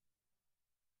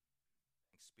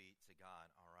be to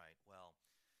God. All right. Well,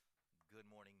 good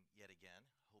morning yet again.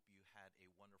 Hope you had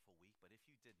a wonderful week. But if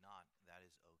you did not, that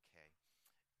is okay.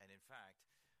 And in fact,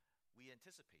 we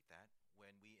anticipate that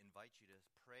when we invite you to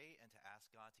pray and to ask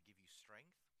God to give you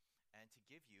strength and to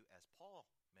give you, as Paul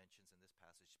mentions in this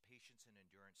passage, patience and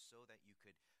endurance so that you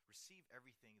could receive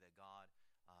everything that God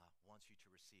wants you to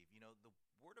receive. You know, the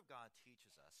Word of God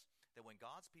teaches us that when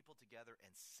God's people together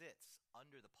and sits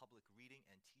under the public reading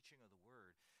and teaching of the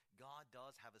Word, God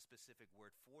does have a specific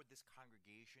word for this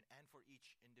congregation and for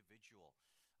each individual.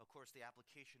 Of course, the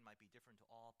application might be different to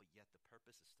all, but yet the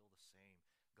purpose is still the same.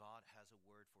 God has a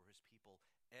word for his people.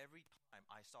 Every time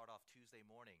I start off Tuesday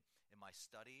morning in my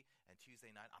study and Tuesday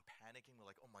night, I'm panicking. We're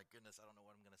like, oh my goodness, I don't know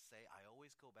what I'm going to say. I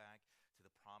always go back to the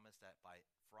promise that by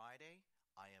Friday,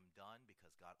 I am done,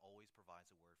 because God always provides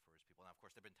a word for his people. Now, of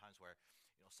course, there have been times where,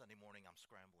 Sunday morning I'm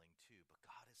scrambling too, but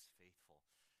God is faithful.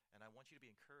 And I want you to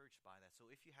be encouraged by that.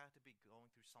 So if you have to be going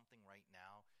through something right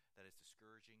now that is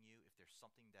discouraging you, if there's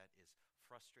something that is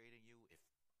frustrating you, if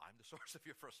I'm the source of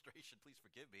your frustration, please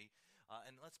forgive me.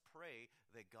 And let's pray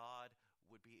that God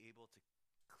would be able to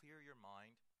clear your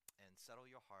mind and settle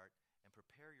your heart and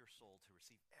prepare your soul to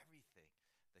receive everything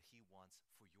that he wants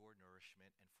for your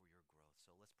nourishment and for your growth.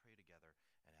 So let's pray together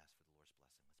and ask for the Lord's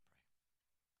blessing. Let's pray.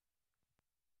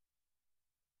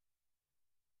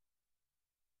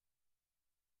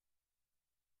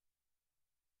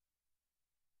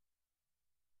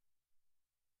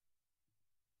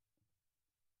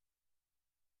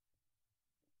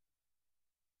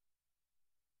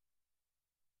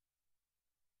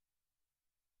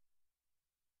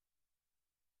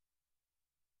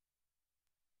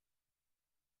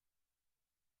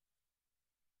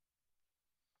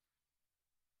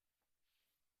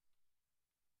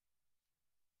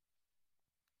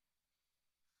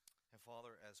 And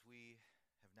Father, as we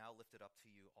have now lifted up to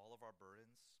you all of our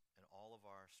burdens and all of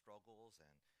our struggles and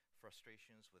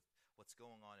frustrations with what's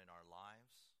going on in our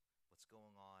lives, what's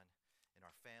going on in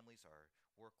our families, our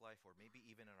work life, or maybe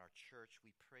even in our church,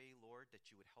 we pray, Lord,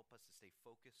 that you would help us to stay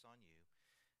focused on you,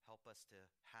 help us to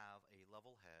have a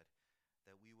level head,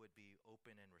 that we would be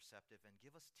open and receptive, and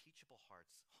give us teachable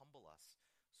hearts, humble us,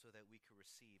 so that we could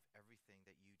receive everything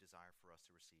that you desire for us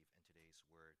to receive in today's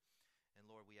word. And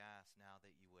Lord, we ask now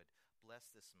that you would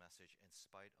bless this message in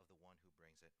spite of the one who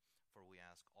brings it. For we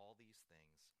ask all these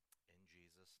things in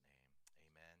Jesus' name.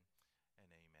 Amen and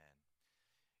amen.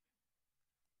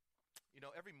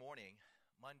 Every morning,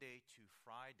 Monday to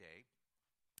Friday,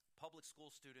 public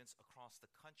school students across the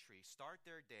country start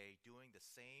their day doing the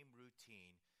same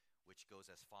routine, which goes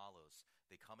as follows.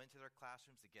 They come into their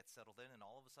classrooms to get settled in, and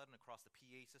all of a sudden across the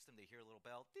PA system, they hear a little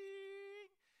bell, ding,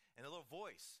 and a little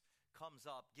voice comes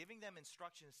up, giving them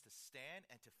instructions to stand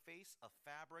and to face a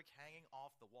fabric hanging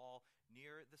off the wall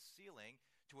near the ceiling,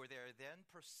 to where they are then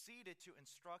proceeded to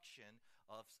instruction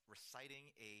of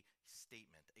reciting a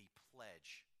statement, a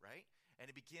pledge, right? And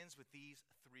it begins with these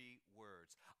three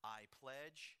words: I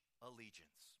pledge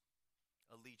allegiance.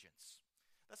 Allegiance.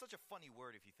 That's such a funny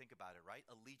word if you think about it, right?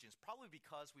 Allegiance. Probably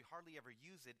because we hardly ever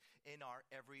use it in our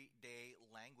everyday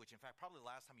language. In fact, probably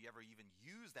the last time you ever even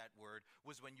used that word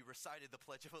was when you recited the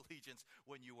Pledge of Allegiance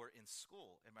when you were in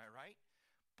school. Am I right?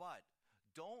 But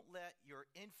don't let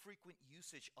your infrequent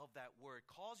usage of that word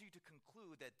cause you to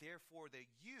conclude that therefore that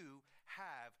you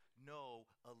have no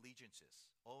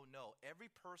allegiances. Oh no, every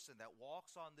person that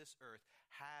walks on this earth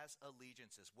has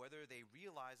allegiances, whether they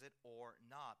realize it or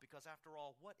not. Because after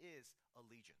all, what is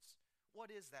allegiance? What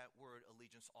is that word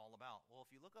allegiance all about? Well,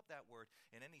 if you look up that word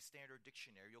in any standard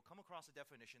dictionary, you'll come across a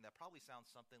definition that probably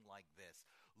sounds something like this: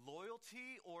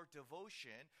 loyalty or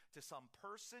devotion to some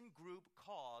person, group,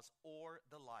 cause, or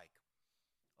the like.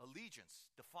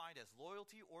 Allegiance, defined as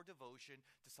loyalty or devotion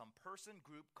to some person,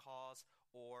 group, cause,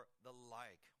 or the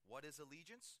like. What is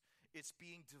allegiance? It's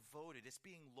being devoted. It's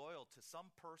being loyal to some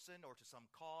person or to some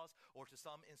cause or to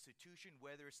some institution,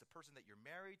 whether it's the person that you're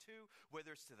married to,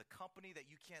 whether it's to the company that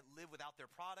you can't live without their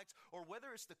products, or whether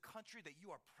it's the country that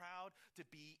you are proud to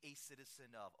be a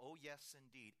citizen of. Oh, yes,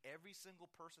 indeed. Every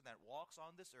single person that walks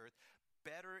on this earth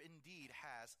better indeed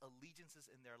has allegiances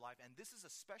in their life. And this is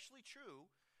especially true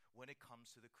when it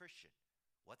comes to the Christian.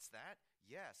 What's that?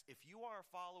 Yes, if you are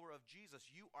a follower of Jesus,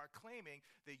 you are claiming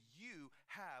that you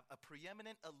have a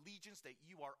preeminent allegiance that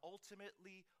you are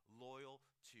ultimately loyal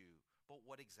to. But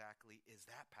what exactly is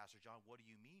that, Pastor John? What do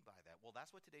you mean by that? Well,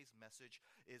 that's what today's message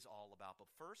is all about. But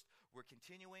first, we're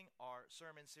continuing our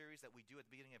sermon series that we do at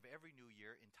the beginning of every new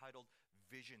year, entitled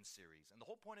Vision Series. And the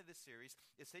whole point of this series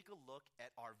is take a look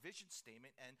at our vision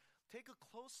statement and take a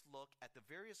close look at the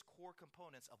various core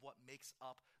components of what makes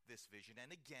up this vision.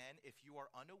 And again, if you are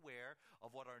unaware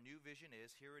of what our new vision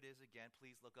is, here it is again.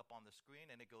 Please look up on the screen,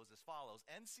 and it goes as follows.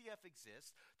 NCF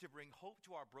exists to bring hope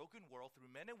to our broken world through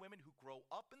men and women who grow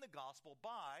up in the gospel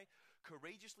by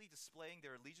courageously displaying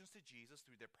their allegiance to Jesus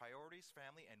through their priorities,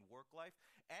 family, and work life,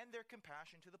 and their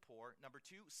compassion to the poor. Number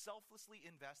 2, selflessly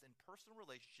invest in personal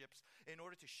relationships in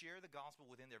order to share the gospel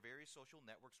within their various social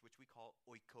networks, which we call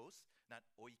oikos, not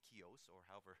oikios, or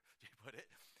however you put it.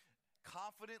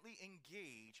 Confidently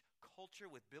engage culture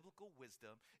with biblical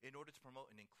wisdom in order to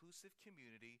promote an inclusive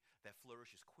community that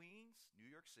flourishes Queens, New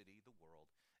York City, the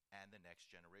world, and the next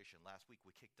generation. Last week,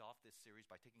 we kicked off this series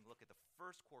by taking a look at the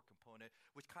first core component,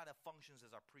 which kind of functions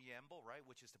as our preamble, right?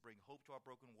 Which is to bring hope to our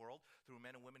broken world through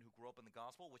men and women who grow up in the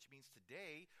gospel, which means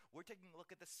today we're taking a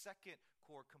look at the second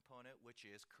core component, which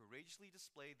is courageously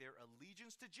display their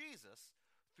allegiance to Jesus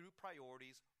through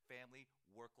priorities, family,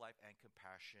 work life, and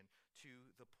compassion to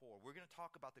the poor. We're going to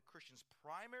talk about the Christian's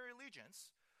primary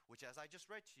allegiance, which, as I just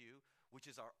read to you,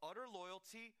 which is our utter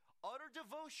loyalty, utter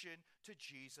devotion to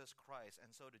Jesus Christ.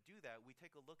 And so to do that, we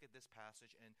take a look at this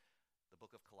passage in the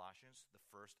book of Colossians, the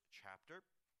first chapter,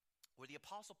 where the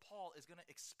Apostle Paul is going to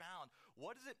expound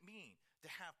what does it mean to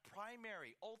have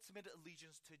primary, ultimate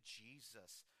allegiance to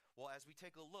Jesus. Well, as we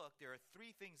take a look, there are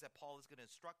 3 things that Paul is going to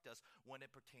instruct us when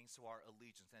it pertains to our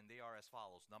allegiance, and they are as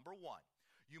follows. Number 1,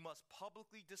 you must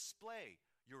publicly display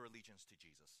your allegiance to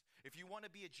Jesus. If you want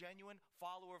to be a genuine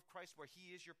follower of Christ where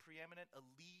he is your preeminent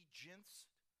allegiance,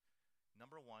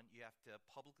 number 1, you have to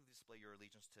publicly display your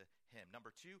allegiance to him.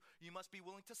 Number 2, you must be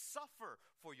willing to suffer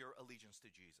for your allegiance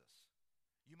to Jesus.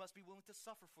 You must be willing to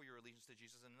suffer for your allegiance to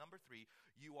Jesus. And number 3,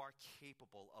 you are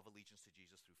capable of allegiance to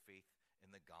Jesus through faith in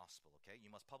the gospel, okay?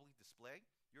 You must publicly display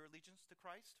your allegiance to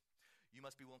Christ. You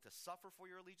must be willing to suffer for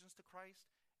your allegiance to Christ.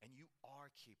 And you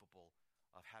are capable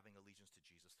of having allegiance to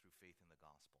Jesus through faith in the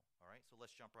gospel, all right? So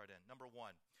let's jump right in. Number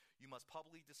 1, you must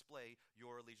publicly display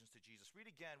your allegiance to Jesus. Read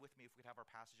again with me, if we could have our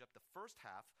passage up, the first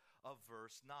half of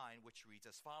verse 9, which reads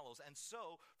as follows. And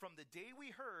so, from the day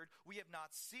we heard, we have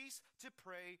not ceased to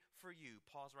pray for you.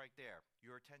 Pause right there.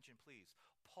 Your attention, please.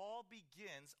 Paul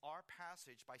begins our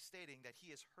passage by stating that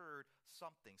he has heard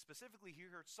something. Specifically, he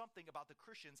heard something about the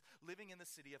Christians living in the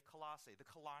city of Colossae, the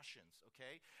Colossians,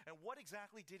 okay? And what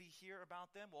exactly did he hear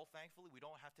about them? Well, thankfully, we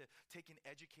don't have to take an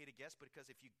educated guess, because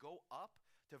if you go up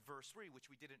to verse 3, which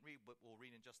we didn't read, but we'll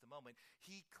read in just a moment,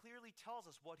 he clearly tells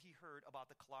us what he heard about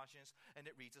the Colossians, and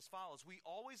it reads as follows. We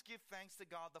always give thanks to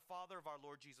God, the Father of our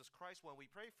Lord Jesus Christ, when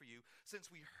we pray for you, since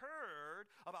we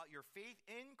heard about your faith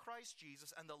in Christ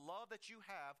Jesus and the love that you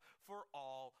have for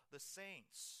all the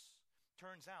saints.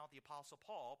 Turns out the Apostle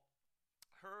Paul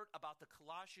heard about the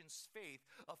Colossians' faith,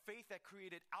 a faith that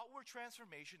created outward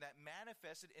transformation that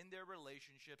manifested in their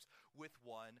relationships with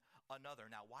one another.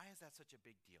 Now, why is that such a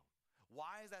big deal?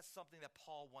 Why is that something that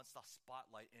Paul wants to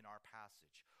spotlight in our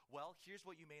passage? Well, here's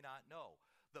what you may not know.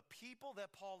 The people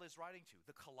that Paul is writing to,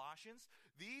 the Colossians,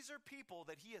 these are people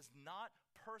that he has not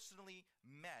personally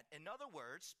met. In other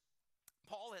words,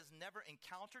 Paul has never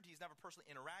encountered, he's never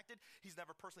personally interacted, he's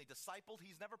never personally discipled,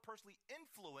 he's never personally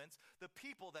influenced the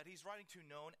people that he's writing to,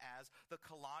 known as the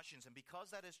Colossians. And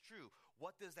because that is true,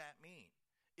 what does that mean?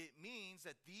 It means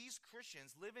that these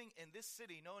Christians living in this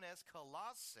city known as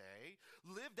Colossae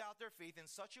lived out their faith in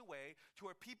such a way to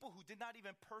where people who did not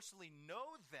even personally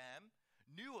know them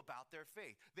knew about their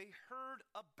faith. They heard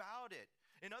about it.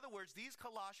 In other words, these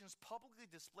Colossians publicly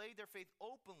displayed their faith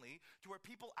openly to where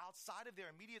people outside of their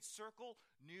immediate circle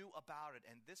knew about it.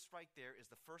 And this right there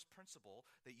is the first principle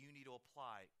that you need to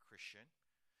apply, Christian.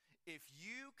 If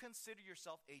you consider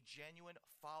yourself a genuine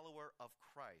follower of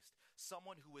Christ,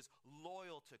 someone who is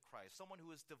loyal to Christ, someone who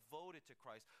is devoted to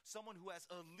Christ, someone who has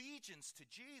allegiance to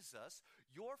Jesus,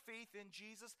 your faith in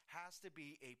Jesus has to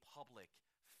be a public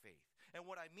faith. And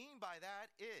what I mean by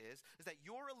that is that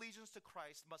your allegiance to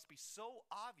Christ must be so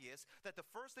obvious that the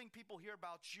first thing people hear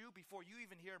about you before you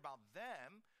even hear about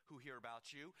them who hear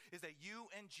about you is that you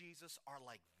and Jesus are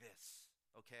like this,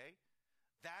 okay?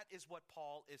 That is what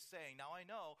Paul is saying. Now, I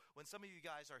know when some of you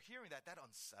guys are hearing that, that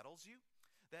unsettles you.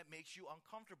 That makes you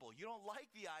uncomfortable. You don't like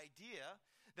the idea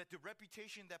that the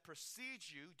reputation that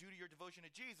precedes you due to your devotion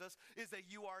to Jesus is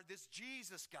that you are this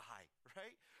Jesus guy,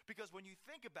 right? Because when you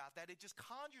think about that, it just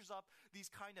conjures up these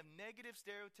kind of negative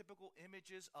stereotypical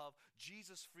images of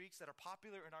Jesus freaks that are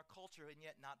popular in our culture and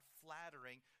yet not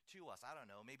flattering to us. I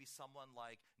don't know, maybe someone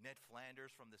like Ned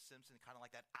Flanders from The Simpsons, kind of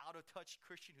like that out-of-touch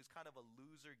Christian who's kind of a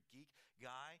loser geek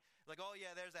guy. Like, oh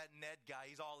yeah, there's that Ned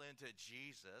guy, he's all into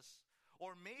Jesus.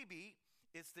 Or maybe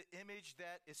it's the image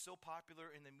that is so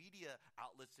popular in the media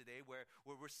outlets today where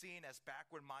we're seen as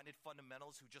backward-minded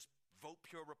fundamentalists who just vote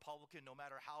pure Republican no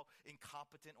matter how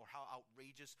incompetent or how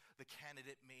outrageous the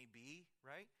candidate may be,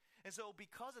 right? And so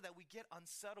because of that, we get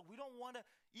unsettled. We don't want to,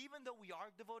 even though we are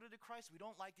devoted to Christ, we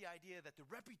don't like the idea that the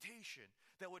reputation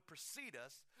that would precede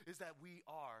us is that we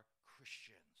are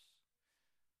Christians.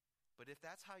 But if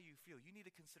that's how you feel, you need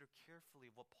to consider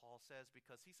carefully what Paul says,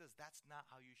 because he says that's not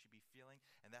how you should be feeling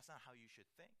and that's not how you should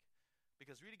think.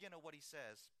 Because read again what he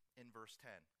says in verse 10.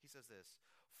 He says this,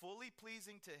 fully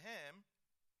pleasing to him,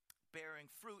 bearing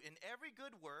fruit in every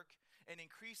good work and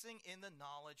increasing in the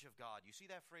knowledge of God. You see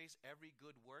that phrase, every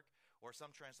good work? Or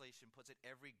some translation puts it,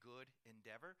 every good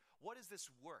endeavor. What is this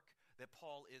work that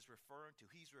Paul is referring to?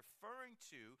 He's referring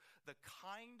to the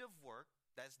kind of work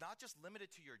that's not just limited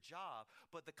to your job,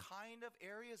 but the kind of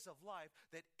areas of life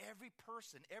that every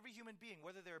person, every human being,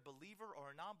 whether they're a believer or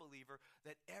a non-believer,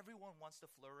 that everyone wants to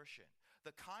flourish in.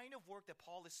 The kind of work that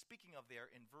Paul is speaking of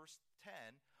there in verse 10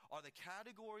 are the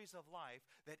categories of life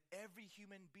that every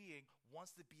human being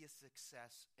wants to be a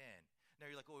success in. Now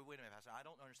you're like, oh, wait a minute, Pastor, I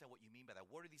don't understand what you mean by that.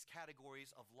 What are these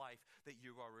categories of life that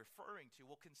you are referring to?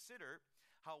 Well, consider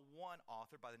how one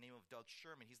author by the name of Doug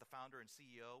Sherman, he's the founder and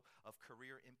CEO of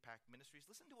Career Impact Ministries.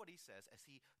 Listen to what he says as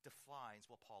he defines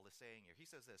what Paul is saying here. He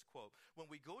says this, quote, when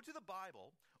we go to the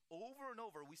Bible, over and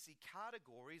over, we see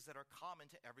categories that are common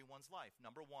to everyone's life.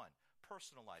 Number one,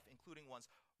 personal life, including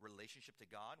one's relationship to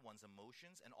God, one's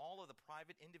emotions, and all of the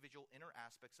private, individual, inner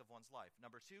aspects of one's life.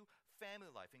 Number two,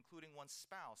 family life, including one's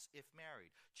spouse, if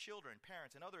married, children,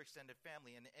 parents, and other extended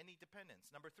family, and any dependents.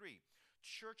 Number three,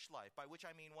 church life, by which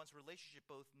I mean one's relationship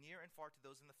both near and far to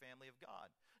those in the family of God.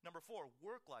 Number four,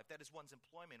 work life, that is one's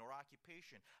employment or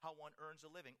occupation, how one earns a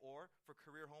living, or for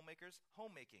career homemakers,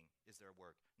 homemaking is their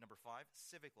work. Number five,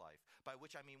 civic life, by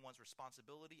which I mean one's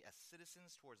responsibility as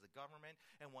citizens towards the government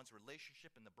and one's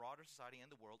relationship in the broader society and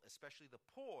the world, especially the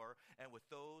poor and with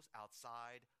those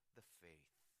outside the faith.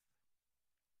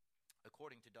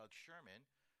 According to Doug Sherman,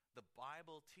 the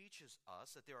Bible teaches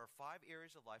us that there are 5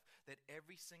 areas of life that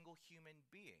every single human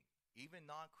being, even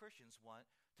non-Christians, want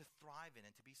to thrive in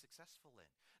and to be successful in.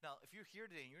 Now, if you're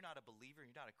here today and you're not a believer,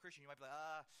 you're not a Christian, you might be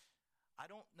like, I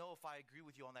don't know if I agree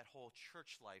with you on that whole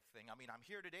church life thing. I mean, I'm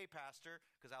here today, Pastor,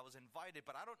 because I was invited,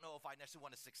 but I don't know if I necessarily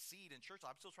want to succeed in church.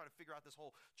 I'm still trying to figure out this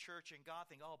whole church and God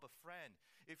thing. Oh, but friend,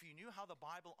 if you knew how the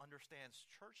Bible understands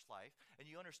church life and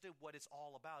you understood what it's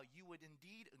all about, you would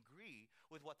indeed agree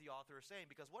with what the author is saying.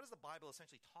 Because what is the Bible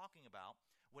essentially talking about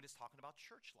when it's talking about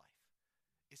church life?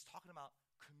 It's talking about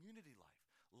community life.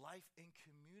 Life in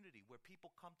community, where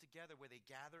people come together, where they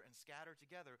gather and scatter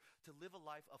together to live a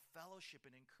life of fellowship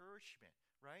and encouragement,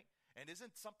 right? And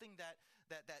isn't something that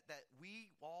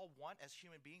we all want as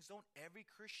human beings? Don't every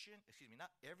Christian,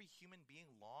 not every human being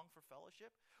long for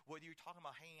fellowship? Whether you're talking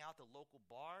about hanging out at the local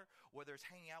bar, whether it's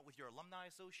hanging out with your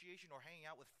alumni association or hanging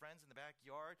out with friends in the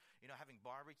backyard, having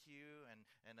barbecue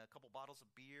and a couple bottles of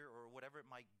beer or whatever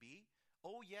it might be.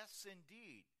 Oh, yes,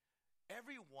 indeed.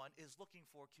 Everyone is looking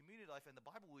for community life, and the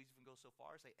Bible will even go so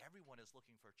far as say everyone is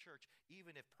looking for church,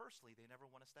 even if personally they never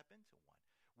want to step into one.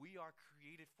 We are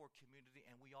created for community,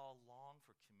 and we all long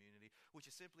for community,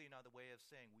 which is simply another way of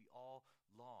saying we all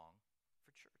long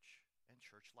for church and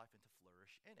church life and to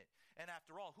flourish in it. And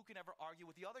after all, who can ever argue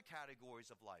with the other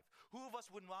categories of life? Who of us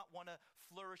would not want to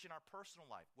flourish in our personal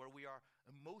life, where we are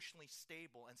emotionally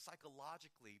stable and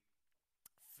psychologically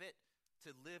fit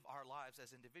to live our lives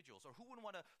as individuals? Or who wouldn't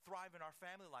want to thrive in our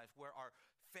family life, where our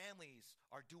families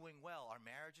are doing well, our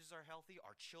marriages are healthy,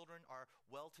 our children are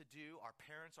well-to-do, our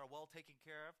parents are well taken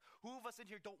care of? Who of us in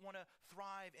here don't want to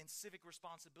thrive in civic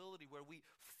responsibility, where we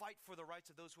fight for the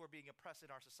rights of those who are being oppressed in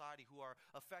our society, who are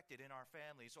affected in our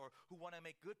families, or who want to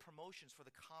make good promotions for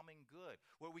the common good,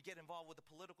 where we get involved with the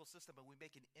political system and we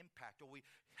make an impact, or we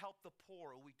help the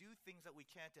poor, or we do things that we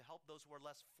can to help those who are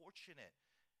less fortunate?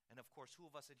 And of course, who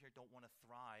of us in here don't want to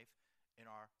thrive in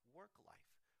our work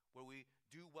life, where we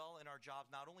do well in our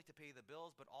jobs, not only to pay the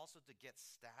bills, but also to get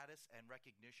status and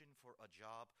recognition for a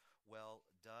job well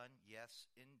done?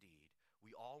 Yes, indeed.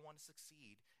 We all want to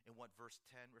succeed in what verse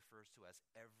 10 refers to as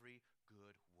every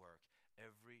good work,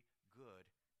 every good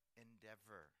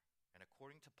endeavor. And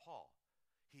according to Paul,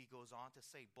 he goes on to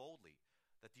say boldly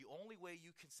that the only way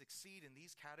you can succeed in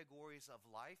these categories of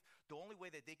life, the only way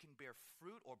that they can bear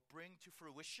fruit or bring to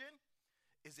fruition,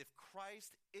 is if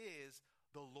Christ is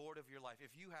the Lord of your life,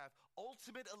 if you have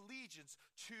ultimate allegiance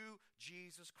to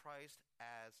Jesus Christ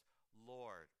as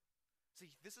Lord.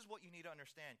 See, this is what you need to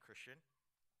understand, Christian.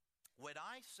 When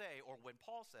I say, or when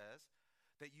Paul says,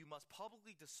 that you must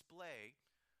publicly display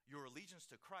your allegiance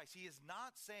to Christ. He is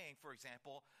not saying, for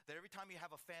example, that every time you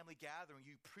have a family gathering,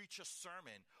 you preach a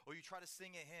sermon or you try to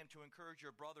sing a hymn to encourage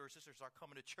your brother or sister to start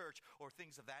coming to church or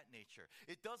things of that nature.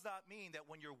 It does not mean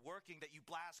that when you're working that you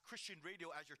blast Christian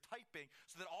radio as you're typing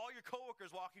so that all your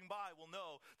coworkers walking by will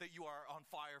know that you are on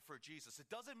fire for Jesus. It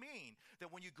doesn't mean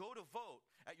that when you go to vote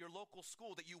at your local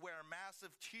school that you wear a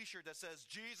massive t-shirt that says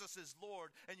Jesus is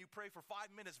Lord and you pray for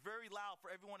 5 minutes very loud for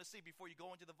everyone to see before you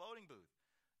go into the voting booth.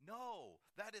 No,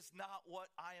 that is not what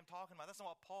I am talking about. That's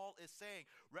not what Paul is saying.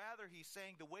 Rather, he's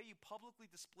saying the way you publicly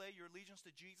display your allegiance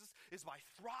to Jesus is by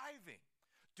thriving,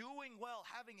 doing well,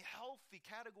 having healthy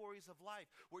categories of life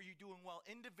where you're doing well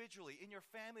individually, in your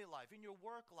family life, in your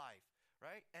work life,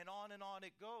 right? And on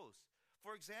it goes.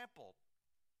 For example,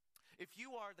 if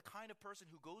you are the kind of person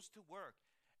who goes to work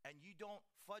and you don't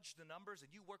fudge the numbers and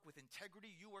you work with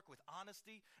integrity, you work with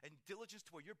honesty and diligence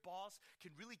to where your boss can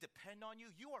really depend on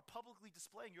you, you are publicly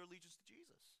displaying your allegiance to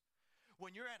Jesus.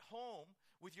 When you're at home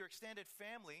with your extended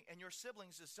family and your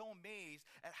siblings is so amazed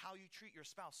at how you treat your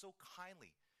spouse so kindly,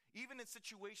 even in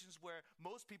situations where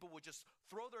most people would just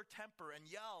throw their temper and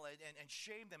yell and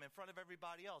shame them in front of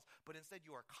everybody else, but instead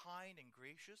you are kind and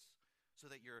gracious so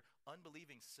that your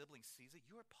unbelieving sibling sees it,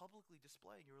 you are publicly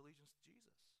displaying your allegiance to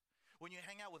Jesus. When you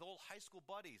hang out with old high school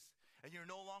buddies and you're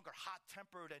no longer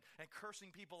hot-tempered and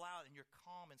cursing people out and you're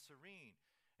calm and serene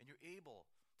and you're able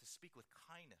to speak with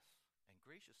kindness and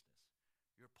graciousness,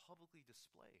 you're publicly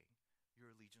displaying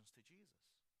your allegiance to Jesus.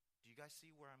 Do you guys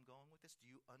see where I'm going with this? Do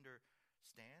you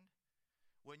understand?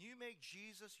 When you make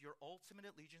Jesus your ultimate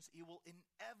allegiance, it will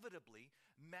inevitably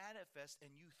manifest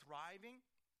in you thriving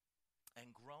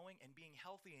and growing and being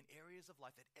healthy in areas of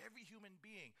life that every human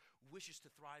being wishes to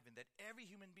thrive in, that every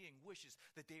human being wishes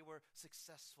that they were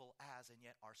successful as and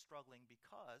yet are struggling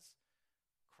because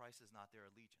Christ is not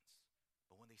their allegiance.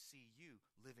 But when they see you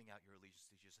living out your allegiance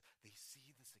to Jesus, they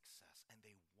see the success and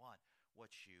they want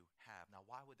what you have. Now,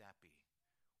 why would that be?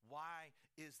 Why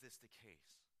is this the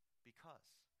case?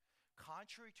 Because,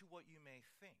 contrary to what you may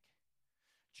think,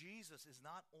 Jesus is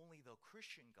not only the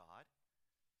Christian God,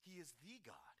 he is the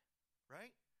God.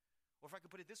 Right? Or if I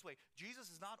could put it this way, Jesus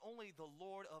is not only the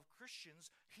Lord of Christians,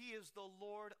 he is the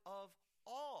Lord of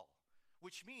all,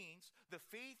 which means the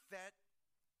faith that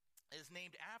is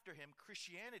named after him,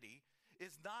 Christianity,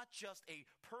 is not just a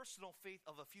personal faith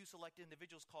of a few select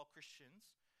individuals called Christians.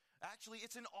 Actually,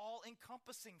 it's an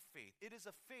all-encompassing faith. It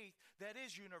is a faith that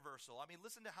is universal. I mean,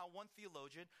 listen to how one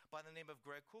theologian by the name of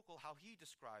Greg Koukl, how he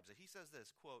describes it. He says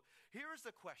this, quote, "Here is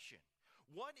the question.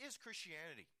 What is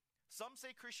Christianity? Some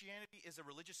say Christianity is a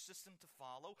religious system to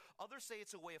follow. Others say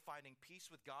it's a way of finding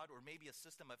peace with God or maybe a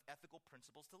system of ethical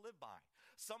principles to live by.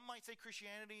 Some might say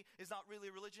Christianity is not really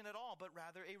a religion at all, but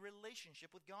rather a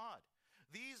relationship with God.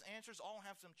 These answers all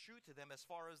have some truth to them as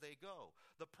far as they go.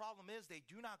 The problem is they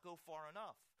do not go far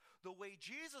enough. The way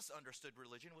Jesus understood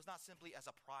religion was not simply as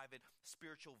a private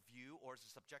spiritual view or as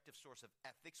a subjective source of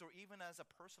ethics or even as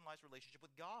a personalized relationship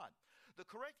with God. The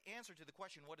correct answer to the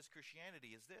question, what is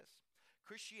Christianity, is this.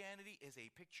 Christianity is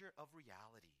a picture of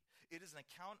reality. It is an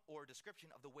account or a description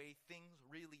of the way things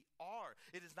really are.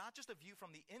 It is not just a view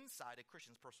from the inside of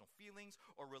Christians' personal feelings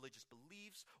or religious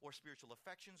beliefs or spiritual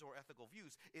affections or ethical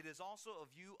views. It is also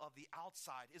a view of the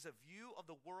outside. It is a view of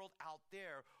the world out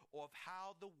there or of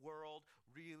how the world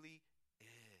really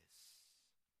is.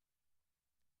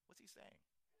 What's he saying?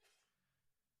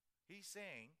 He's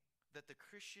saying that the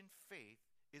Christian faith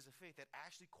is a faith that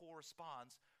actually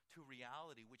corresponds to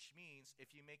reality, which means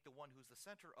if you make the one who's the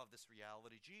center of this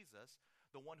reality, Jesus,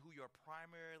 the one who you're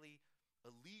primarily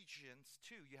allegiance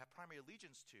to, you have primary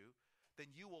allegiance to,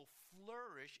 then you will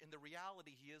flourish in the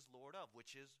reality he is Lord of,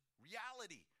 which is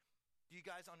reality. Do you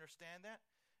guys understand that?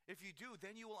 If you do,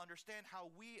 then you will understand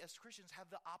how we as Christians have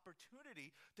the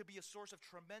opportunity to be a source of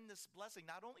tremendous blessing,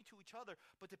 not only to each other,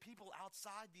 but to people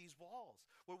outside these walls,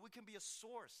 where we can be a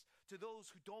source to those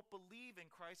who don't believe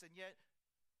in Christ and yet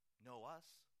know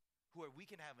us, where we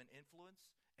can have an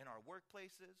influence in our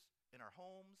workplaces, in our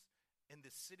homes, in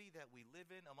the city that we live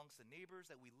in, amongst the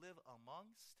neighbors that we live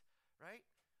amongst, right?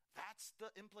 That's the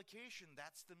implication.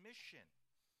 That's the mission.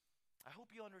 I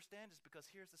hope you understand this because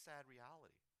here's the sad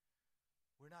reality.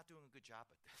 We're not doing a good job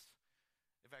at this.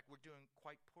 In fact, we're doing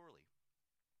quite poorly.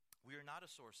 We are not a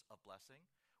source of blessing.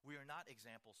 We are not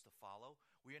examples to follow.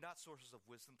 We are not sources of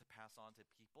wisdom to pass on to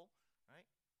people, right?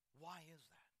 Why is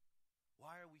that?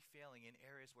 Why are we failing in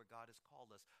areas where God has called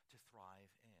us to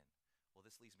thrive in? Well,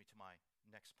 this leads me to my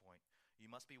next point. You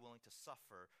must be willing to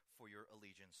suffer for your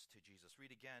allegiance to Jesus.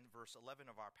 Read again verse 11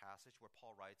 of our passage where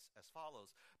Paul writes as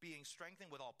follows, "Being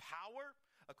strengthened with all power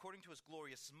according to his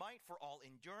glorious might for all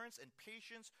endurance and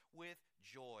patience with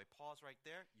joy." Pause right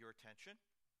there. Your attention.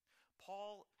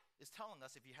 Paul is telling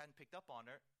us, if you hadn't picked up on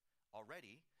it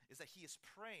already, is that he is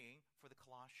praying for the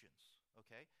Colossians,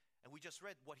 okay? And we just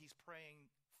read what he's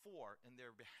praying for in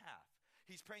their behalf.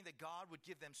 He's praying that God would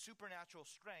give them supernatural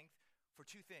strength for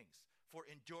two things: for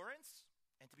endurance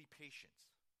and to be patient,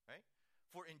 right?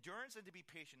 For endurance and to be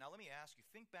patient. Now, let me ask you,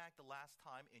 think back the last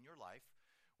time in your life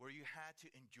where you had to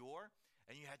endure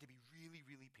and you had to be really,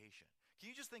 really patient.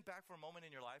 Can you just think back for a moment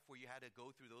in your life where you had to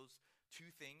go through those two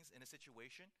things in a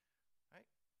situation, right?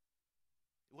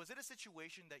 Was it a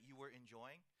situation that you were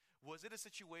enjoying? Was it a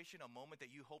situation, a moment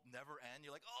that you hope never end?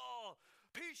 You're like, oh,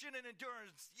 patient and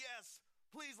endurance, yes,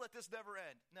 please let this never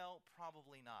end. No,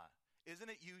 probably not.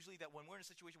 Isn't it usually that when we're in a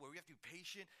situation where we have to be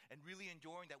patient and really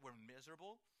enduring that we're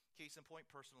miserable? Case in point,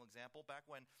 personal example, back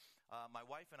when my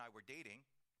wife and I were dating,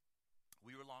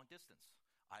 we were long distance.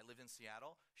 I lived in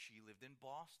Seattle, she lived in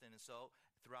Boston, and so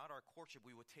throughout our courtship,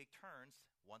 we would take turns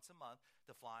once a month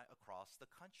to fly across the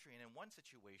country. And in one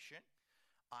situation,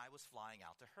 I was flying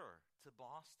out to her, to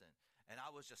Boston. And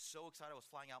I was just so excited. I was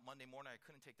flying out Monday morning. I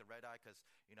couldn't take the red eye because,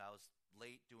 I was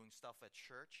late doing stuff at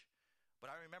church.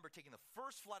 But I remember taking the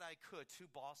first flight I could to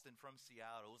Boston from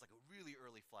Seattle. It was like a really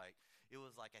early flight. It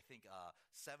was like, I think,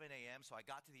 7 a.m. So I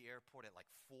got to the airport at like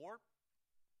 4.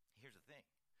 Here's the thing.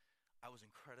 I was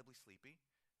incredibly sleepy,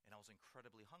 and I was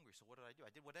incredibly hungry. So what did?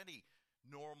 I did what any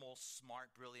normal,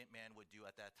 smart, brilliant man would do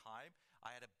at that time.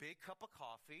 I had a big cup of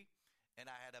coffee, and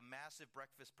I had a massive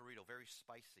breakfast burrito, very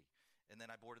spicy. And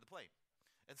then I boarded the plane.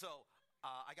 And so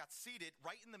I got seated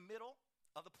right in the middle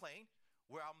of the plane,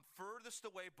 where I'm furthest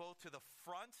away both to the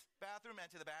front bathroom and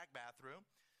to the back bathroom.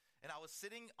 And I was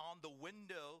sitting on the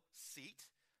window seat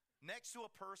next to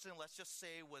a person, let's just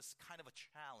say, was kind of a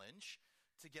challenge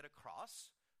to get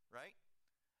across, right?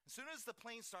 As soon as the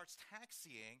plane starts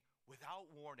taxiing,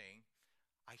 without warning,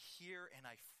 I hear and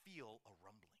I feel a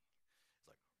rumbling. It's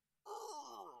like,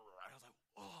 I was like,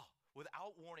 oh,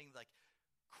 without warning, like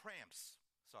cramps,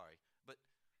 but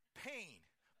pain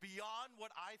beyond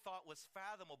what I thought was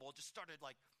fathomable, just started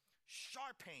like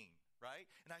sharp pain, right?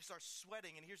 And I start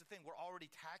sweating, and here's the thing, we're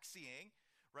already taxiing,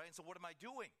 right? And so what am I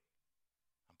doing?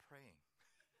 I'm praying.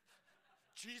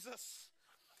 Jesus,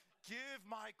 give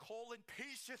my colon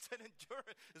patience and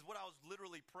endurance, is what I was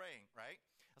literally praying, right?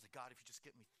 I was like, God, if you just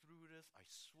get me through this, I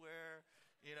swear,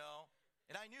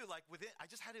 And I knew, like, I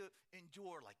just had to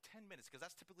endure like 10 minutes, because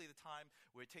that's typically the time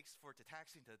where it takes for it to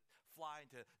taxi and to fly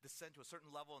and to descend to a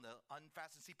certain level, and the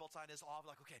unfastened seatbelt sign is off.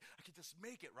 Like, okay, I can just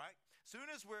make it, right? As soon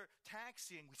as we're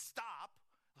taxiing, we stop.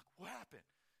 Like, what happened?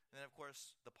 And then, of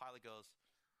course, the pilot goes,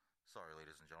 sorry,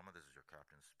 ladies and gentlemen, this is your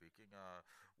captain speaking.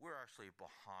 We're actually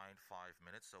behind 5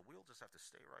 minutes, so we'll just have to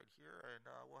stay right here, and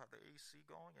we'll have the AC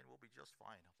going, and we'll be just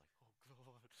fine. I'm like,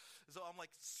 oh, God. So I'm,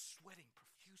 like, sweating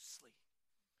profusely.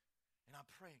 And I'm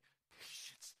praying,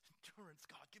 patience, endurance.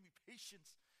 God, give me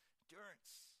patience,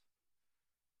 endurance.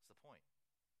 What's the point?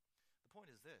 The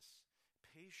point is this.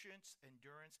 Patience,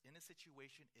 endurance in a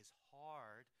situation is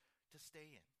hard to stay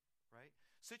in, right?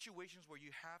 Situations where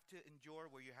you have to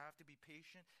endure, where you have to be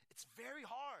patient, it's very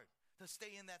hard to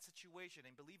stay in that situation.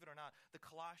 And believe it or not, the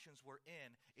Colossians were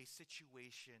in a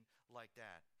situation like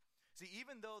that. See,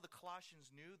 even though the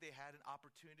Colossians knew they had an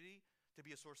opportunity to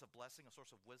be a source of blessing, a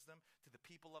source of wisdom to the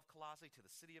people of Colossae, to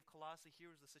the city of Colossae, here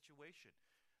was the situation.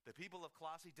 The people of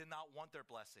Colossae did not want their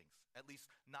blessings, at least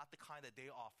not the kind that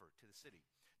they offered to the city.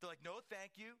 They're like, no,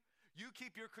 thank you. You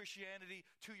keep your Christianity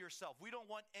to yourself. We don't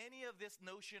want any of this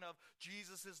notion of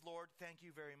Jesus is Lord. Thank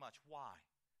you very much. Why?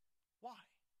 Why?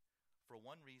 For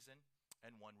one reason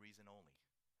and one reason only.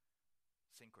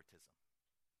 Syncretism.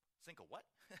 What?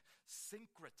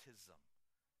 Syncretism.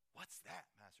 What's that,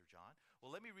 Master John?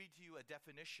 Well, let me read to you a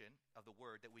definition of the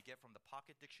word that we get from the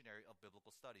Pocket Dictionary of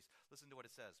Biblical Studies. Listen to what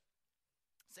it says.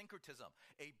 Syncretism,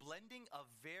 a blending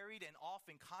of varied and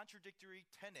often contradictory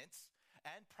tenets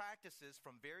and practices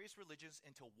from various religions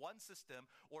into one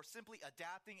system, or simply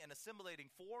adapting and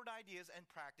assimilating foreign ideas and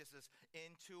practices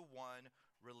into one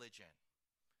religion.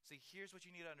 See, here's what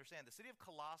you need to understand. The city of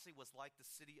Colossae was like the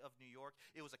city of New York.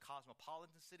 It was a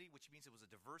cosmopolitan city, which means it was a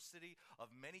diverse city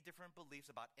of many different beliefs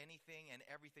about anything and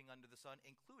everything under the sun,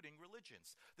 including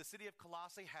religions. The city of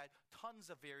Colossae had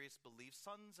tons of various beliefs,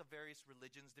 tons of various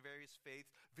religions, the various faiths,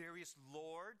 various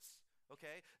lords,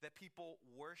 okay, that people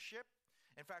worship.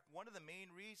 In fact, one of the main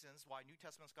reasons why New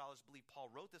Testament scholars believe Paul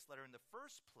wrote this letter in the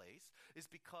first place is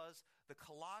because the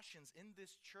Colossians in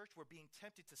this church were being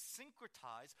tempted to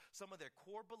syncretize some of their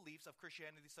core beliefs of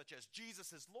Christianity, such as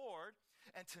Jesus is Lord,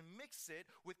 and to mix it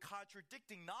with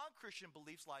contradicting non-Christian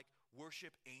beliefs like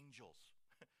worship angels.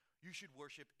 You should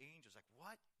worship angels. Like,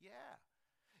 what? Yeah.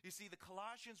 You see, the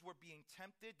Colossians were being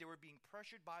tempted. They were being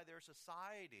pressured by their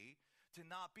society to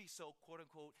not be so, quote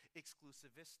unquote,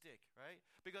 exclusivistic, right?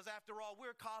 Because after all,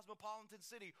 we're a cosmopolitan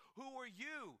city. Who are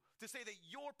you to say that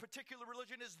your particular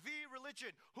religion is the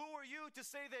religion? Who are you to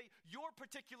say that your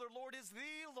particular Lord is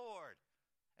the Lord?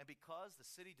 And because the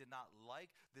city did not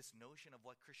like this notion of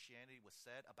what Christianity was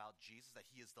said about Jesus, that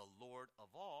he is the Lord of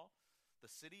all,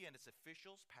 the city and its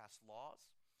officials passed laws,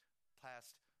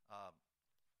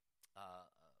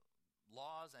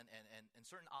 laws and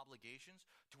certain obligations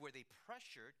to where they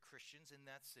pressured Christians in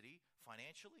that city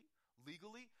financially,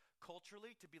 legally,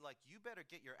 culturally, to be like, you better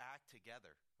get your act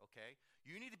together, okay?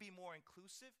 You need to be more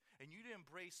inclusive, and you need to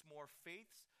embrace more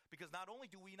faiths, because not only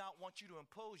do we not want you to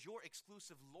impose your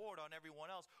exclusive Lord on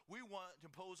everyone else, we want to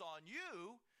impose on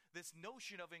you this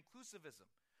notion of inclusivism,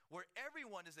 where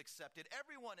everyone is accepted,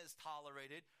 everyone is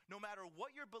tolerated, no matter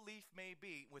what your belief may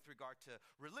be with regard to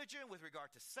religion, with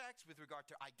regard to sex, with regard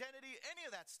to identity, any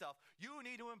of that stuff. You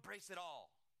need to embrace it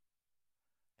all.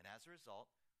 And as a result,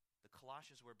 the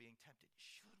Colossians were being tempted.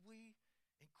 Should we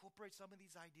incorporate some of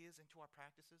these ideas into our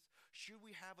practices? Should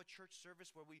we have a church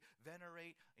service where we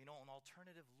venerate, an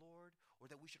alternative Lord, or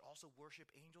that we should also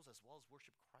worship angels as well as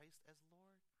worship Christ as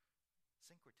Lord?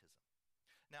 Syncretism.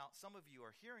 Now, some of you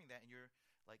are hearing that and you're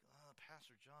like,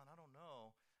 Pastor John, I don't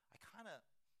know. I kind of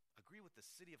agree with the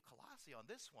city of Colossae on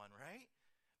this one, right?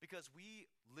 Because we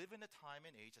live in a time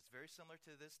and age that's very similar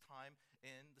to this time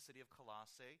in the city of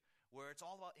Colossae, where it's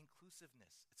all about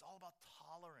inclusiveness. It's all about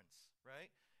tolerance,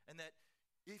 right? And that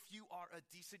if you are a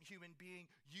decent human being,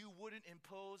 you wouldn't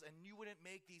impose and you wouldn't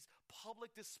make these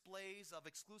public displays of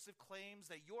exclusive claims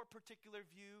that your particular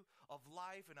view of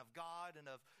life and of God and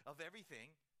of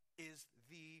everything is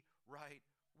the right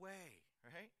way,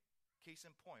 right? Case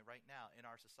in point, right now in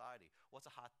our society, what's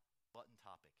a hot button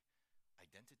topic?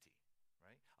 Identity,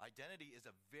 right? Identity is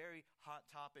a very hot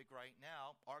topic right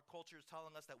now. Our culture is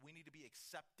telling us that we need to be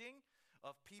accepting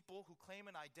of people who claim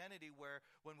an identity where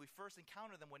when we first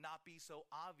encounter them would not be so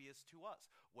obvious to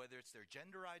us, whether it's their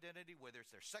gender identity, whether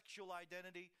it's their sexual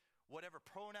identity, whatever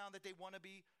pronoun that they want to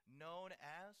be known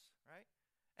as, right?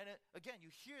 And again,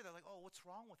 you hear that like, oh, what's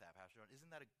wrong with that, Pastor John?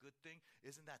 Isn't that a good thing?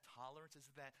 Isn't that tolerance?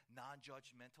 Isn't that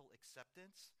non-judgmental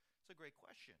acceptance? It's a great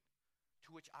question,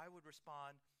 to which I would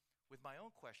respond with my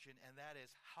own question, and that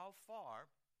is, how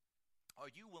far are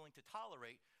you willing to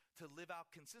tolerate to live out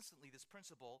consistently this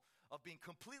principle of being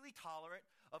completely tolerant,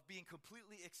 of being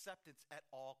completely acceptance at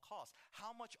all costs?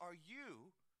 How much are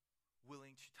you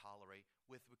willing to tolerate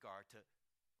with regard to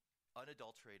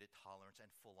unadulterated tolerance and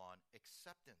full-on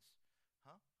acceptance?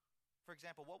 For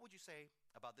example, what would you say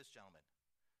about this gentleman,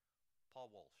 Paul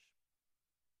Walsh?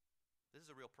 This is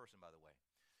a real person, by the way.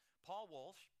 Paul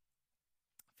Walsh,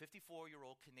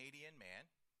 54-year-old Canadian man,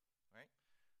 right,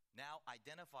 now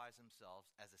identifies himself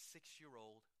as a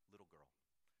 6-year-old little girl.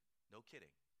 No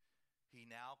kidding. He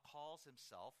now calls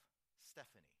himself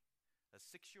Stephanie, a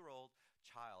 6-year-old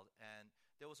child. And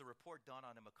there was a report done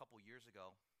on him a couple years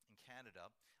ago in Canada.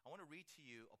 I want to read to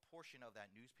you a portion of that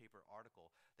newspaper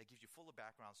article that gives you full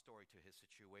background story to his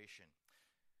situation.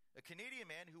 A Canadian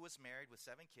man who was married with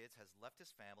 7 kids has left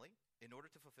his family in order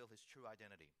to fulfill his true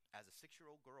identity as a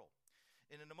 6-year-old girl.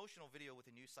 In an emotional video with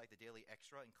the news site The Daily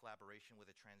Extra in collaboration with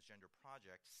a transgender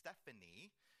project, Stephanie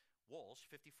Walsh,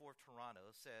 54 of Toronto,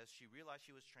 says she realized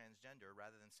she was transgender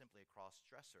rather than simply a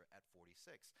cross-dresser at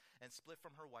 46 and split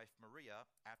from her wife Maria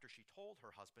after she told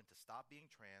her husband to stop being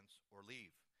trans or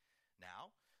leave.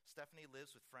 Now, Stephanie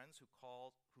lives with friends who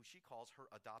she calls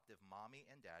her adoptive mommy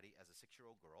and daddy as a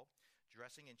 6-year-old girl,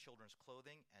 dressing in children's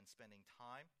clothing and spending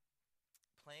time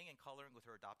playing and coloring with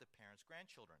her adoptive parents'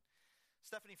 grandchildren.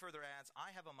 Stephanie further adds,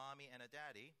 I have a mommy and a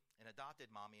daddy, an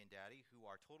adopted mommy and daddy, who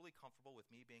are totally comfortable with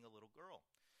me being a little girl.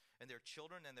 And their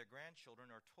children and their grandchildren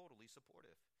are totally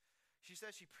supportive. She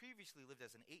says she previously lived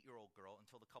as an 8-year-old girl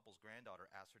until the couple's granddaughter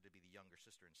asked her to be the younger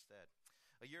sister instead.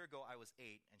 A year ago, I was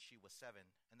 8 and she was 7.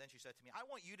 And then she said to me, I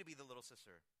want you to be the little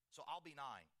sister, so I'll be 9.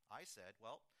 I said,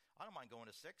 well, I don't mind going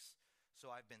to 6.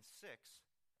 So I've been 6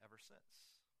 ever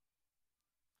since.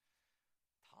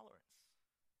 Tolerance,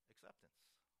 acceptance.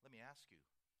 Let me ask you,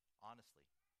 honestly,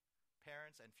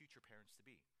 parents and future parents to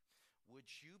be, would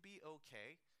you be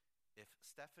okay if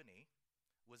Stephanie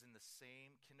was in the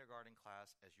same kindergarten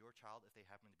class as your child if they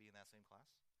happened to be in that same class?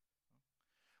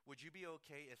 Would you be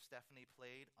okay if Stephanie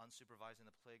played unsupervised in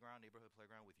the playground, neighborhood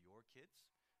playground with your kids?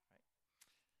 Right?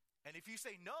 And if you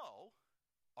say no,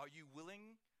 are you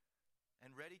willing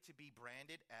and ready to be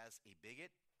branded as a bigot,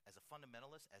 as a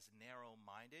fundamentalist, as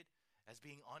narrow-minded, as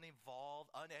being uninvolved,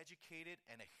 uneducated,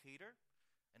 and a hater,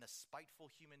 and a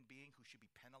spiteful human being who should be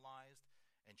penalized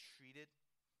and treated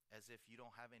as if you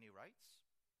don't have any rights?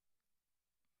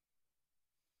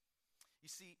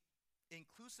 You see,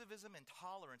 inclusivism and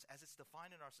tolerance as it's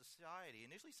defined in our society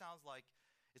initially sounds like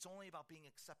it's only about being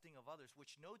accepting of others,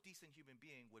 which no decent human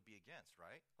being would be against,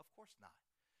 right? Of course not.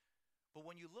 But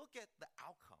when you look at the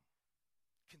outcome,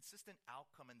 consistent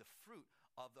outcome and the fruit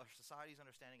of our society's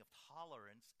understanding of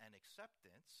tolerance and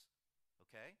acceptance,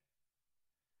 okay,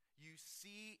 you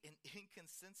see an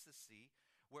inconsistency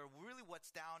where really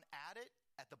what's down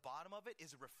at the bottom of it,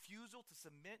 is a refusal to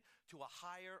submit to a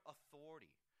higher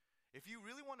authority. If you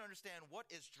really want to understand what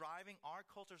is driving our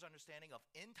culture's understanding of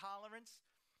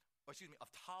of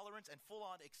tolerance and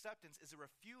full-on acceptance, is a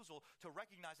refusal to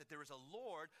recognize that there is a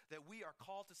Lord that we are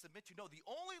called to submit to. No, the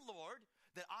only Lord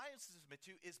that I am to submit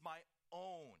to is my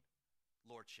own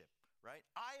lordship, right?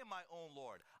 I am my own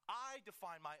Lord. I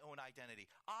define my own identity.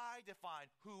 I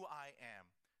define who I am,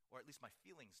 or at least my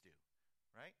feelings do,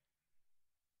 right?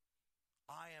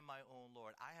 I am my own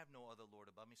Lord. I have no other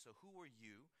Lord above me. So who are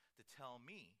you to tell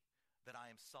me that I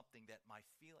am something that my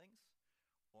feelings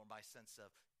or my sense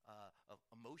of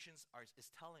emotions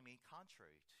is telling me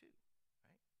contrary to,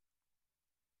 right?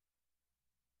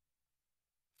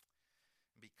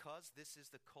 Because this is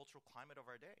the cultural climate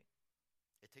of our day,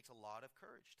 it takes a lot of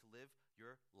courage to live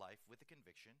your life with the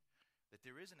conviction that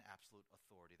there is an absolute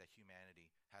authority that humanity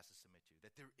has to submit to,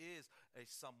 that there is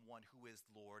someone who is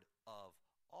Lord of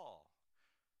all.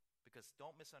 Because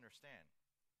don't misunderstand,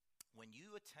 when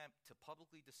you attempt to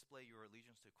publicly display your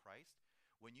allegiance to Christ,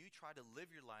 when you try to live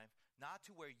your life not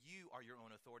to where you are your own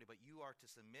authority, but you are to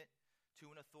submit to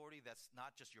an authority that's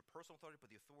not just your personal authority, but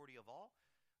the authority of all,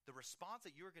 the response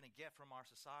that you're going to get from our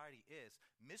society is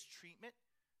mistreatment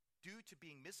due to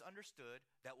being misunderstood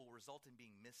that will result in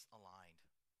being misaligned.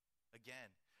 Again,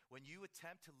 when you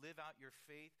attempt to live out your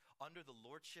faith under the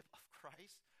lordship of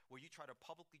Christ, where you try to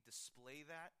publicly display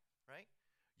that, right,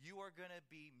 you are going to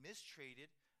be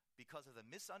mistreated because of the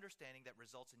misunderstanding that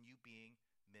results in you being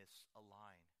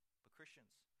misaligned. But Christians,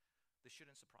 this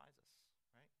shouldn't surprise us,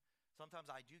 right?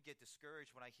 Sometimes I do get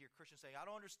discouraged when I hear Christians saying, I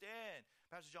don't understand,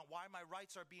 Pastor John, why my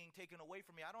rights are being taken away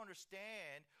from me. I don't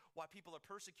understand why people are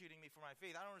persecuting me for my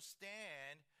faith. I don't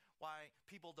understand why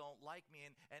people don't like me.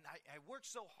 And I work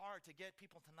so hard to get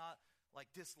people to not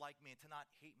dislike me and to not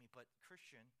hate me. But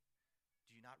Christian,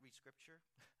 do you not read Scripture?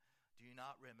 Do you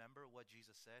not remember what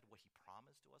Jesus said, what he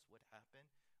promised to us would happen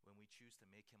when we choose to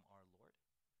make him our Lord?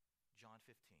 John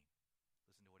 15,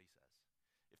 listen to what he says.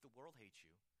 If the world hates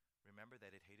you, remember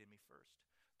that it hated me first.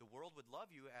 The world would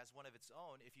love you as one of its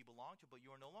own if you belong to it, but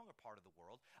you are no longer part of the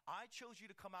world. I chose you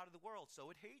to come out of the world, so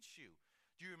it hates you.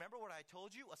 Do you remember what I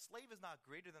told you? A slave is not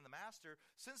greater than the master.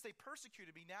 Since they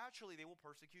persecuted me, naturally they will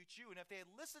persecute you. And if they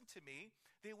had listened to me,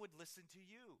 they would listen to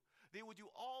you. They would do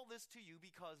all this to you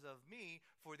because of me,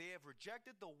 for they have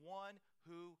rejected the one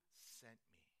who sent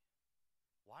me.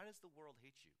 Why does the world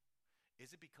hate you?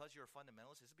 Is it because you're a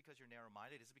fundamentalist? Is it because you're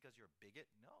narrow-minded? Is it because you're a bigot?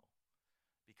 No.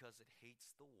 Because it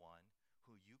hates the one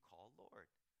who you call Lord,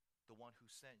 the one who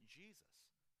sent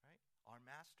Jesus, right? Our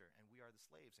master, and we are the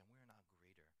slaves, and we're not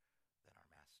greater than our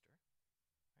master,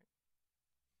 right?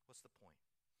 What's the point?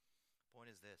 The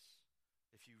point is this.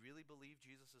 If you really believe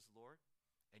Jesus is Lord,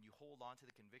 and you hold on to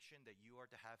the conviction that you are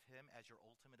to have him as your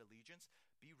ultimate allegiance,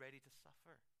 be ready to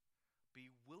suffer. Be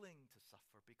willing to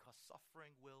suffer, because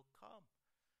suffering will come,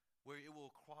 where it will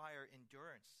require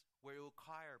endurance, where it will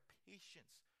require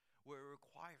patience, where it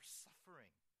requires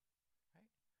suffering, right?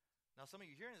 Now, some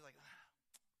of you hearing is like,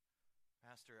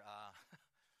 Pastor,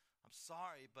 I'm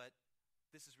sorry, but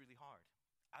this is really hard.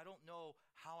 I don't know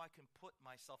how I can put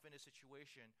myself in a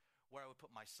situation where I would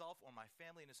put myself or my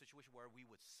family in a situation where we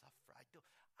would suffer.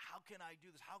 How can I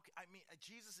do this?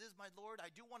 Jesus is my Lord.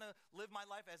 I do want to live my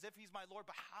life as if he's my Lord,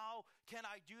 but how can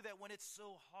I do that when it's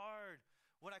so hard?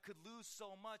 When I could lose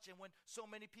so much, and when so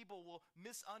many people will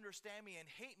misunderstand me and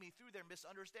hate me through their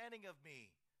misunderstanding of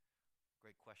me?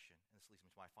 Great question, and this leads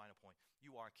me to my final point.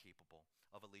 You are capable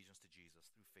of allegiance to Jesus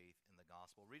through faith in the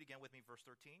gospel. Read again with me verse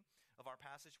 13 of our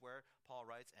passage where Paul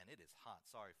writes, and it is hot,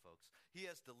 sorry folks. He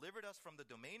has delivered us from the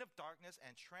domain of darkness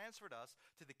and transferred us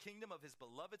to the kingdom of his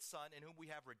beloved Son, in whom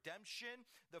we have redemption,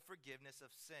 the forgiveness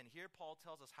of sin. Here Paul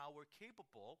tells us how we're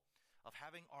capable of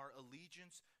having our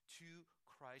allegiance to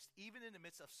Christ, even in the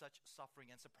midst of such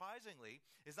suffering. And surprisingly,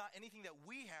 it's not anything that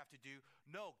we have to do.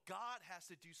 No, God has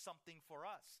to do something for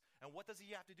us. And what does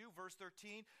he have to do? Verse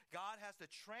 13, God has to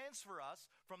transfer us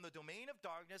from the domain of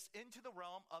darkness into the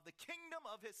realm of the kingdom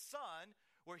of his Son,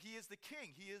 where he is the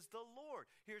king, he is the Lord.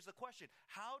 Here's the question.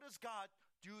 How does God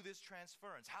do this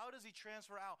transference? How does he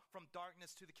transfer out from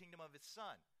darkness to the kingdom of his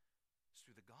Son? It's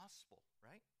through the gospel,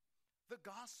 right? The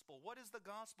gospel. What is the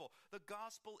gospel? The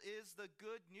gospel is the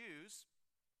good news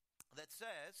that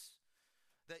says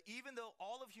That even though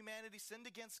all of humanity sinned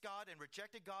against God and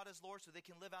rejected God as Lord so they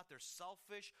can live out their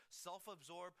selfish,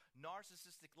 self-absorbed,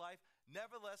 narcissistic life,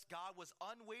 nevertheless, God was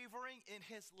unwavering in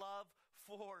his love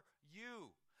for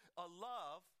you. A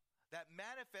love that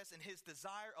manifests in his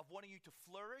desire of wanting you to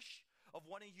flourish, of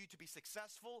wanting you to be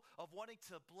successful, of wanting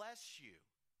to bless you.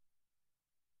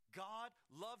 God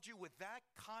loved you with that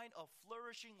kind of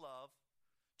flourishing love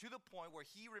to the point where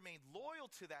he remained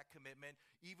loyal to that commitment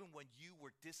even when you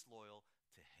were disloyal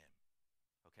to him.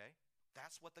 Okay?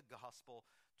 That's what the gospel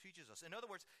teaches us. In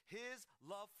other words, his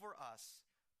love for us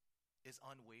is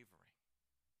unwavering.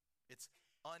 It's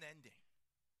unending.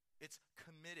 It's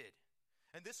committed.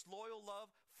 And this loyal love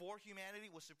for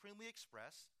humanity was supremely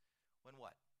expressed when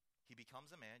what? He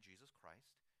becomes a man, Jesus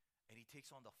Christ, and he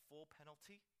takes on the full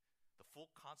penalty, the full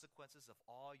consequences of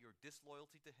all your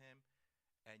disloyalty to him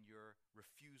and your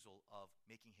refusal of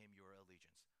making him your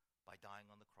allegiance by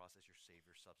dying on the cross as your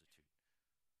Savior substitute,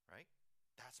 right?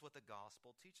 That's what the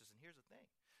gospel teaches. And here's the thing.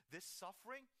 This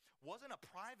suffering wasn't a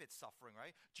private suffering,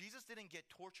 right? Jesus didn't get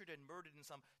tortured and murdered in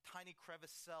some tiny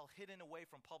crevice cell hidden away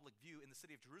from public view in the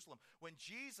city of Jerusalem. When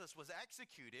Jesus was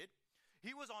executed,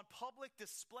 he was on public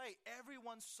display.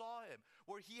 Everyone saw him,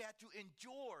 where he had to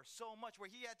endure so much, where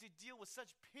he had to deal with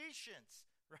such patience,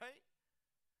 right?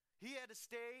 He had to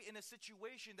stay in a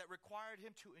situation that required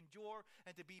him to endure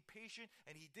and to be patient,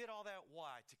 and he did all that.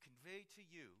 Why? To convey to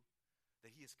you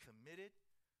that he is committed,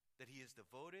 that he is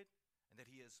devoted, and that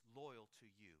he is loyal to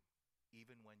you,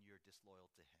 even when you're disloyal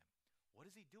to him. What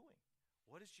is he doing?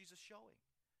 What is Jesus showing?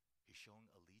 He's showing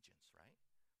allegiance, right?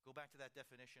 Go back to that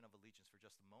definition of allegiance for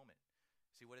just a moment.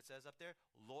 See what it says up there?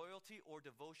 Loyalty or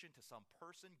devotion to some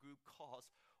person, group, cause,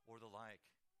 or the like.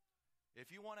 If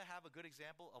you want to have a good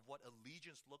example of what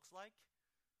allegiance looks like,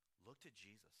 look to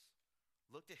Jesus.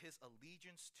 Look to his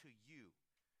allegiance to you.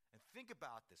 And think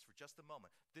about this for just a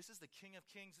moment. This is the King of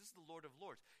Kings. This is the Lord of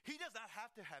Lords. He does not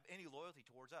have to have any loyalty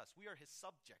towards us. We are his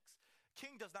subjects.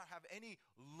 King does not have any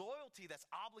loyalty that's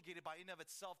obligated by in of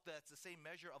itself that's the same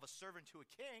measure of a servant to a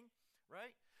king,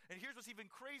 right? And here's what's even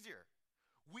crazier.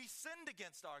 We sinned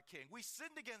against our king. We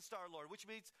sinned against our Lord, which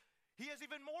means he has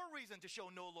even more reason to show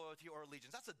no loyalty or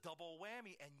allegiance. That's a double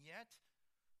whammy. And yet,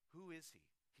 who is he?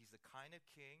 He's the kind of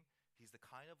king, he's the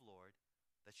kind of Lord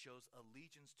that shows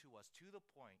allegiance to us to the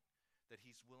point that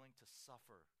he's willing to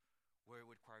suffer, where it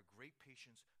would require great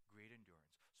patience, great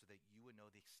endurance, so that you would know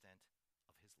the extent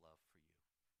of his love for you.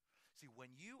 See,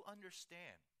 when you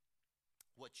understand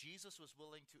what Jesus was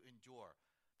willing to endure,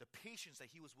 the patience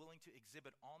that he was willing to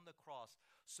exhibit on the cross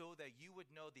so that you would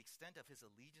know the extent of his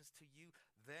allegiance to you,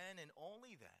 then and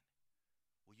only then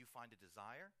will you find the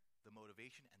desire, the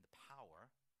motivation, and the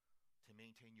power to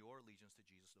maintain your allegiance to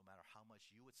Jesus no matter how much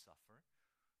you would suffer,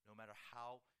 no matter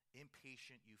how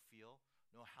impatient you feel,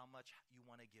 no how much you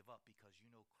want to give up, because you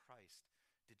know Christ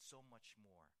did so much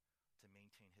more to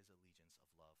maintain his allegiance of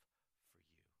love for you.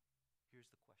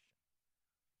 Here's the question.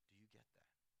 Do you get that?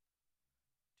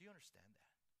 Do you understand that?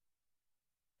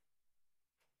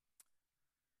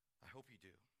 I hope you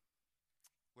do.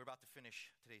 We're about to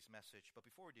finish today's message, but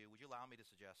before we do, would you allow me to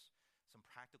suggest some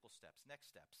practical steps,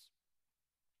 next steps,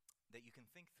 that you can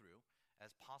think through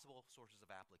as possible sources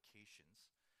of applications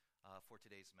for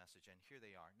today's message, and here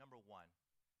they are. Number one,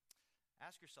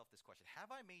 ask yourself this question. Have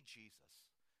I made Jesus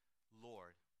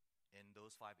Lord in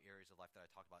those 5 areas of life that I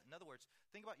talked about? In other words,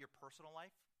 think about your personal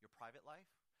life, your private life,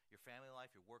 your family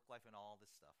life, your work life, and all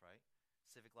this stuff, right?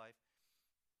 Civic life.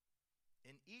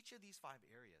 In each of these 5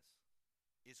 areas,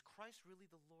 is Christ really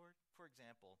the Lord? For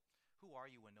example, who are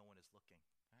you when no one is looking,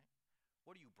 right?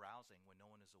 What are you browsing when no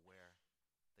one is aware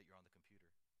that you're on the computer?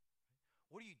 Right?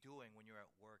 What are you doing when you're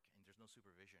at work and there's no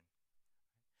supervision? Right?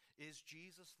 Is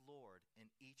Jesus Lord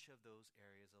in each of those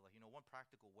areas of life? You know, one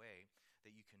practical way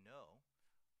that you can know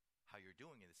how you're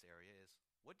doing in this area is,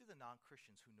 what do the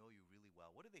non-Christians who know you really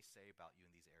well, what do they say about you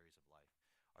in these areas of life?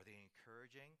 Are they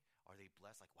encouraging? Are they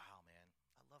blessed? Like, wow, man,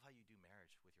 I love how you do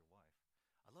marriage with your wife.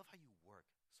 I love how you work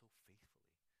so faithfully.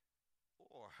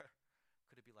 Or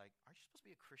could it be like, aren't you supposed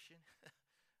to be a Christian?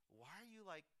 Why are you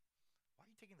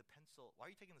taking the pencil? Why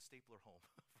are you taking the stapler home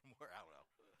from where? I don't know.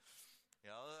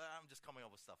 You know, I'm just coming up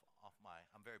with stuff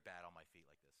I'm very bad on my feet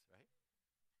like this, right?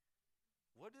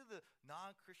 What do the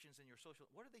non-Christians in your social,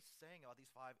 what are they saying about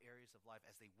these 5 areas of life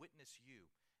as they witness you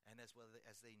and as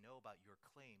they know about your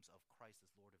claims of Christ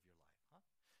as Lord of your life? Huh?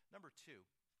 Number 2,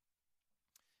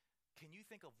 can you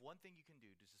think of one thing you can do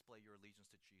to display your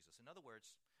allegiance to Jesus? In other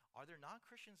words, are there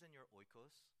non-Christians in your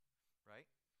oikos, right,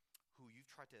 who you've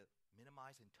tried to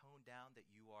minimize and tone down that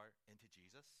you are into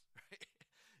Jesus, right?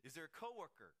 Is there a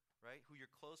coworker, right, who you're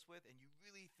close with and you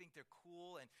really think they're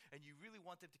cool and you really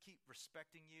want them to keep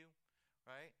respecting you,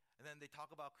 right? And then they talk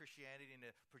about Christianity in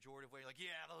a pejorative way, like,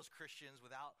 yeah, those Christians,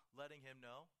 without letting him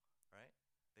know, right,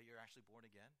 that you're actually born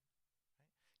again, right?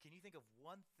 Can you think of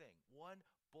one thing, one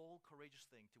bold, courageous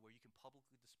thing to where you can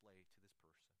publicly display to this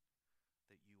person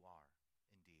that you are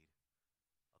indeed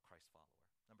a Christ follower?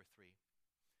 Number 3,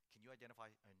 can you identify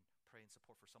and pray and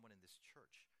support for someone in this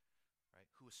church, right,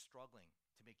 who is struggling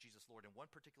to make Jesus Lord in one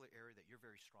particular area that you're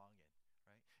very strong in,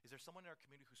 right? Is there someone in our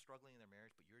community who's struggling in their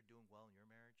marriage, but you're doing well in your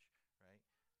marriage, right,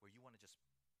 where you want to just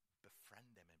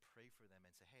befriend them and pray for them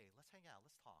and say, hey, let's hang out,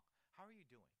 let's talk. How are you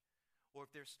doing? Or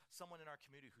if there's someone in our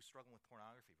community who's struggling with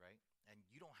pornography, right, and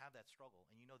you don't have that struggle,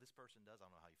 and you know this person does, I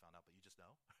don't know how you found out, but you just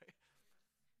know, right?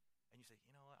 And you say,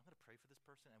 you know what, I'm going to pray for this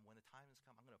person, and when the time has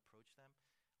come, I'm going to approach them,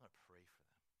 I'm going to pray for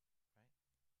them, right?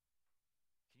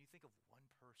 Can you think of one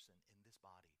person in this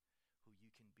body who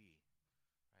you can be,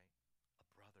 right? A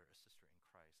brother, a sister in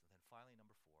Christ. And then finally,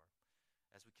 number 4,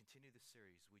 as we continue this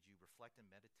series, would you reflect and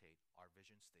meditate our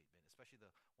vision statement, especially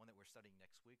the one that we're studying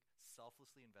next week,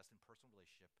 selflessly invest in personal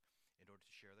relationship in order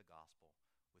to share the gospel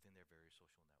within their various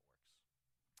social networks.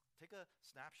 Take a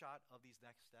snapshot of these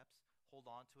next steps, hold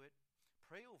on to it,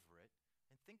 pray over it,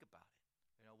 and think about it.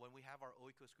 You know, when we have our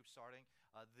Oikos group starting,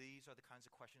 these are the kinds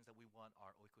of questions that we want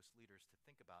our Oikos leaders to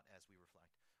think about as we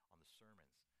reflect on the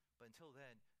sermons. But until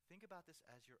then, think about this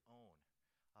as your own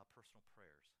personal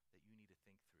prayers that you need to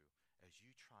think through as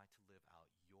you try to live out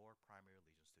your primary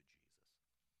allegiance to Jesus.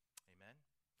 Amen?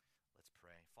 Let's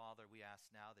pray. Father, we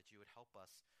ask now that you would help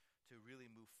us to really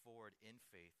move forward in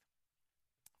faith.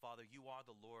 Father, you are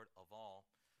the Lord of all,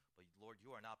 but Lord,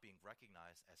 you are not being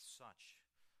recognized as such,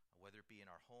 whether it be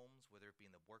in our homes, whether it be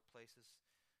in the workplaces,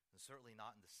 and certainly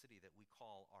not in the city that we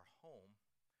call our home,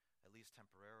 at least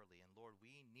temporarily. And Lord,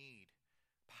 we need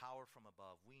power from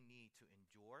above. We need to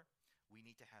endure. We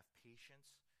need to have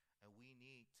patience, and we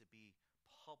need to be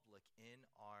public in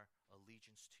our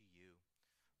allegiance to you.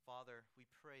 Father,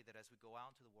 we pray that as we go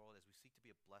out into the world, as we seek to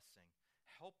be a blessing,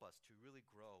 help us to really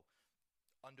grow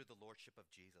under the lordship of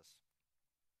Jesus,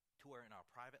 to where in our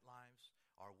private lives,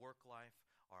 our work life,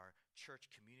 our church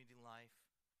community life,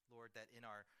 Lord, that in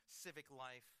our civic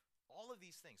life, all of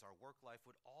these things, our work life,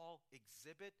 would all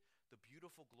exhibit the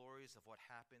beautiful glories of what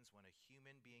happens when a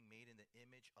human being made in the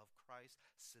image of Christ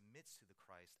submits to the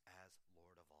Christ as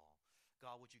Lord of all.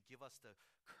 God, would you give us the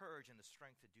courage and the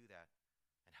strength to do that,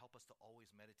 and help us to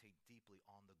always meditate deeply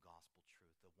on the gospel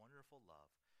truth, the wonderful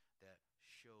love that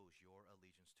shows your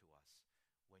allegiance to us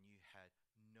when you had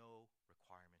no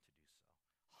requirement to do so.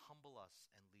 Humble us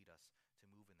and lead us to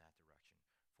move in that direction.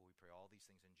 For we pray all these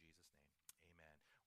things in Jesus' name. Amen.